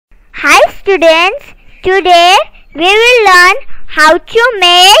Hi students, today we will learn how to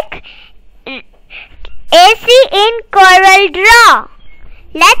make AC in Corel Draw.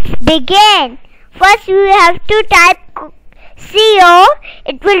 Let's begin. First we have to type CO.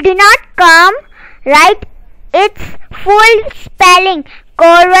 It will do not come. Write its full spelling.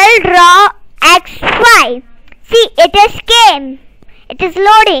 Corel Draw XY. See, it is came. It is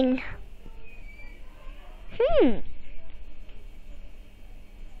loading.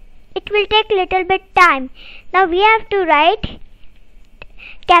 It will take little bit time. Now we have to write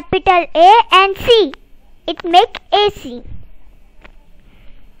capital A and C. It make AC.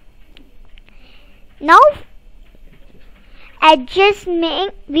 Now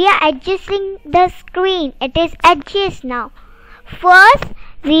we are adjusting the screen. It is adjust now. First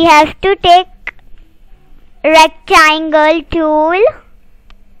we have to take rectangle tool.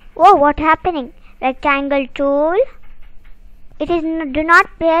 Oh, what happening? Rectangle tool. It is do not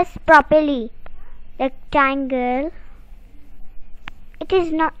press properly. Rectangle. It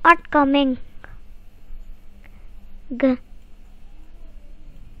is not coming.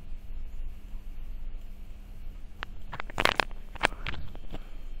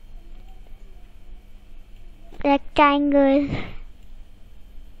 Rectangle.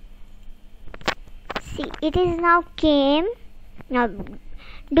 See, it is now came. Now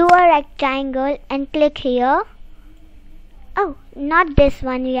do a rectangle and click here. Oh, not this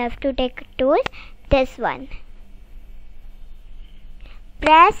one. You have to take a tool. This one.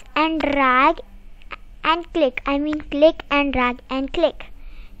 Press and drag and click. Click and drag and click.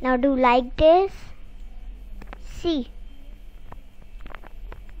 Now do like this. See.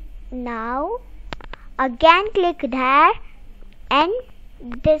 Now again click there and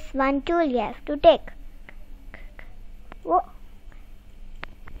this one tool you have to take. Whoa.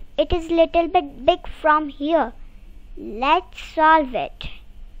 It is little bit big from here. Let's solve it.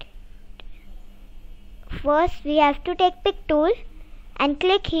 First we have to take pick tool and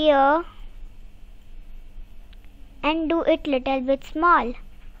click here and do it little bit small.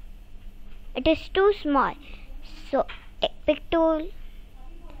 It is too small. So take pick tool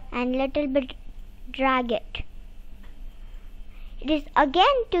and little bit drag it. It is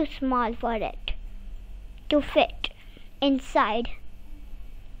again too small for it to fit inside.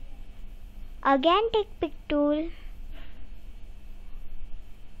 Again take pick tool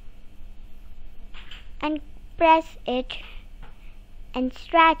and press it and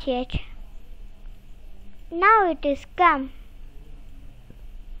stretch it. Now it is come.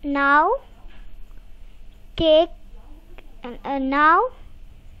 Now take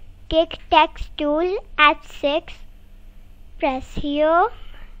text tool F6, press here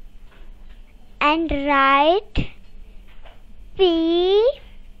and write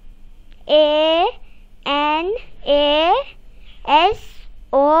PANASONIC.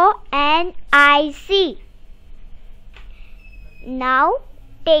 Now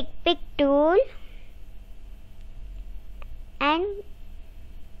take pick tool and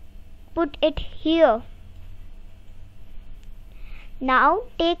put it here. Now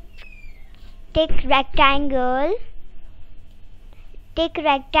take rectangle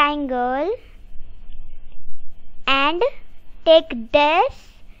and take this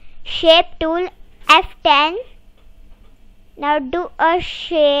shape tool F10. Now do a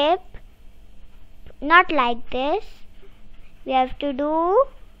shape not like this. We have to do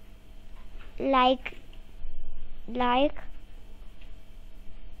like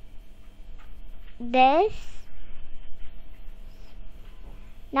this.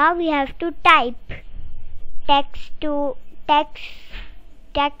 Now we have to type text tool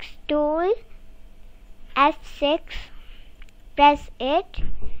F6, press it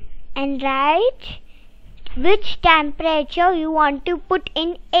and write which temperature you want to put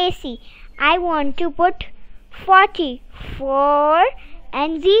in AC. I want to put 44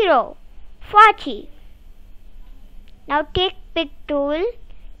 and 0. 40. Now take pick tool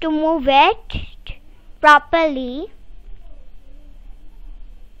to move it properly.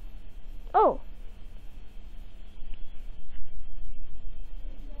 Oh.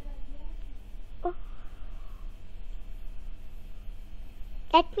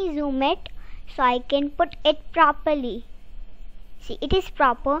 Let me zoom it so I can put it properly. See, it is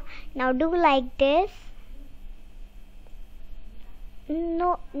proper. Now do like this.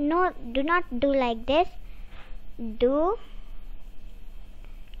 No, do not do like this. Do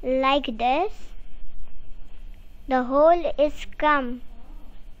like this. The hole is come.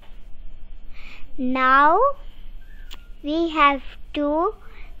 Now we have to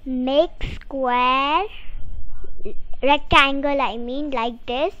make square rectangle, like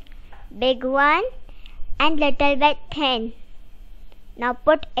this, big one and little bit thin. Now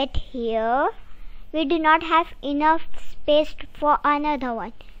put it here. We do not have enough space for another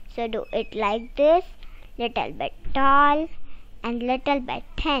one, so do it like this, little bit tall and little bit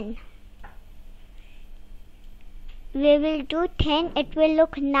thin. We will do thin, it will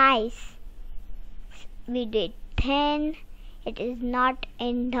look nice. We did thin, it is not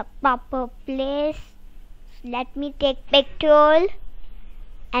in the proper place. So let me take pick tool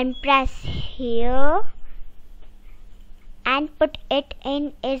and press here and put it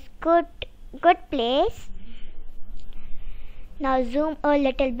in its good place. Now zoom a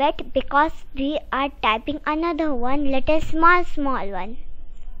little bit because we are typing another one, little small one.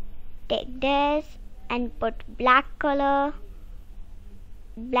 Take this and put black color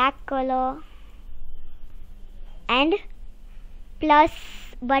and plus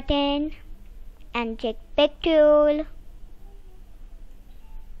button and check pick tool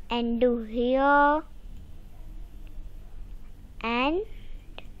and do here and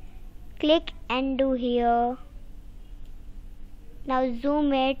click and do here. Now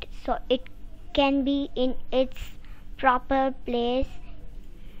zoom it so it can be in its proper place.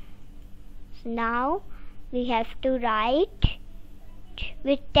 So now we have to write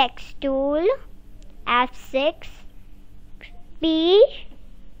with text tool F6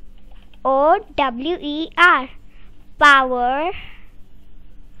 POWER power.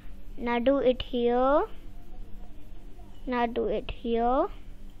 Now do it here. Now do it here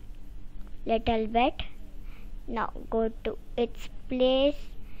little bit. Now go to its place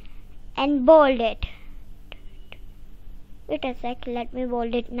and bold it. Wait a sec, let me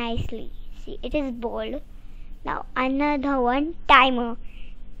bold it nicely. See, it is bold. Now another one, timer.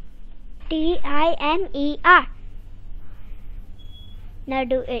 TIMER. Now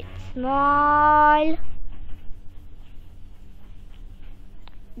do it small.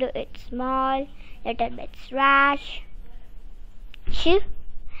 Do it small. Little bit slash.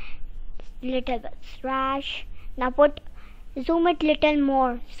 Little bit slash. Now zoom it little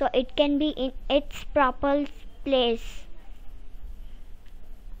more so it can be in its proper place.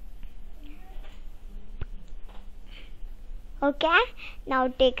 Okay, now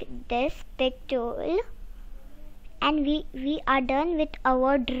take this pick tool and we are done with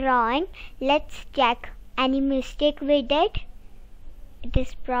our drawing. Let's check any mistake we did. It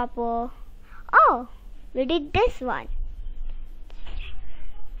is proper. Oh, we did this one.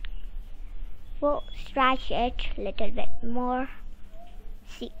 So stretch it little bit more.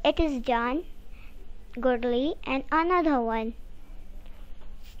 See, it is done goodly. And another one.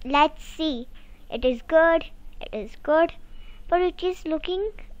 Let's see. It is good. It is good. But it is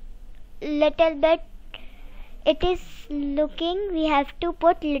looking little bit. It is looking. We have to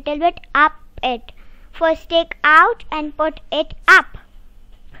put little bit up it. First take out and put it up.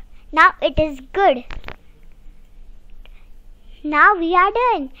 Now it is good. Now we are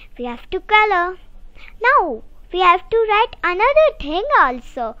done. We have to color. Now we have to write another thing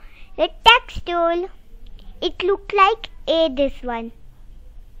also. The text tool. It look like A, this one.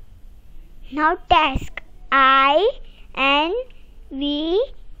 Now task. INVETER.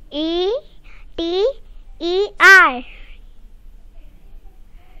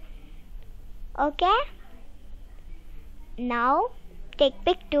 Okay. Now take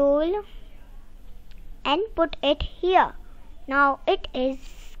pick tool and put it here. Now it is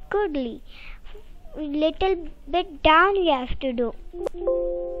goodly. Little bit down we have to do.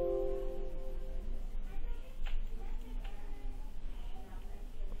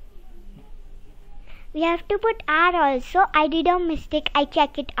 We have to put R also. I did a mistake. I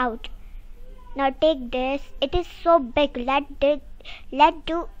check it out. Now take this. It is so big. Let's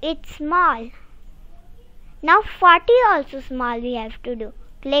do it small. Now 40 also small we have to do.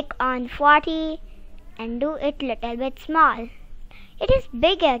 Click on 40 and do it little bit small. It is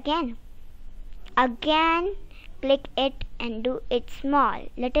big again. Again click it and do it small.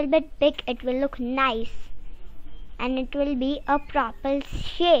 Little bit big, it will look nice. And it will be a proper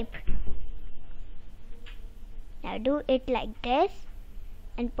shape. Now do it like this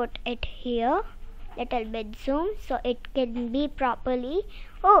and put it here. Little bit zoom so it can be properly.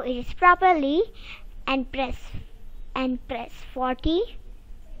 Oh, it is properly. And press 40.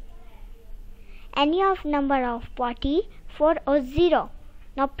 Any of number of 40, 4 or 0.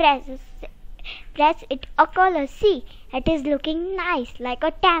 Now press it a color. See, it is looking nice like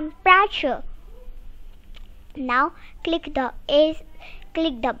a temperature. Now click the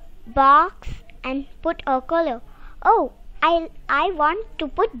box and put a color. Oh, I want to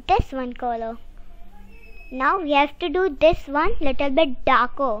put this one color. Now we have to do this one little bit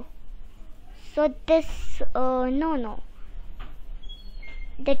darker. So this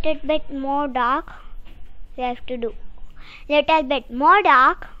little bit more dark we have to do. little bit more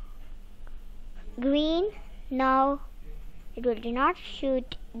dark green. Now it will not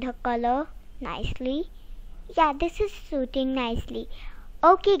suit the color nicely. Yeah, this is suiting nicely.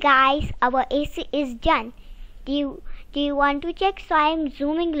 Okay guys, our AC is done. Do you want to check? So I am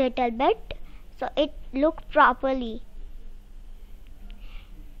zooming little bit so it looks properly.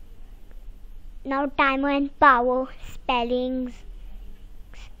 Now timer and power spellings,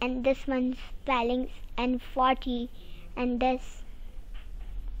 and this one's spellings and 40 and this.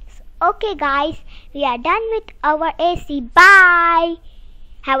 Okay guys, we are done with our AC. Bye.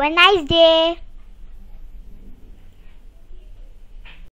 Have a nice day.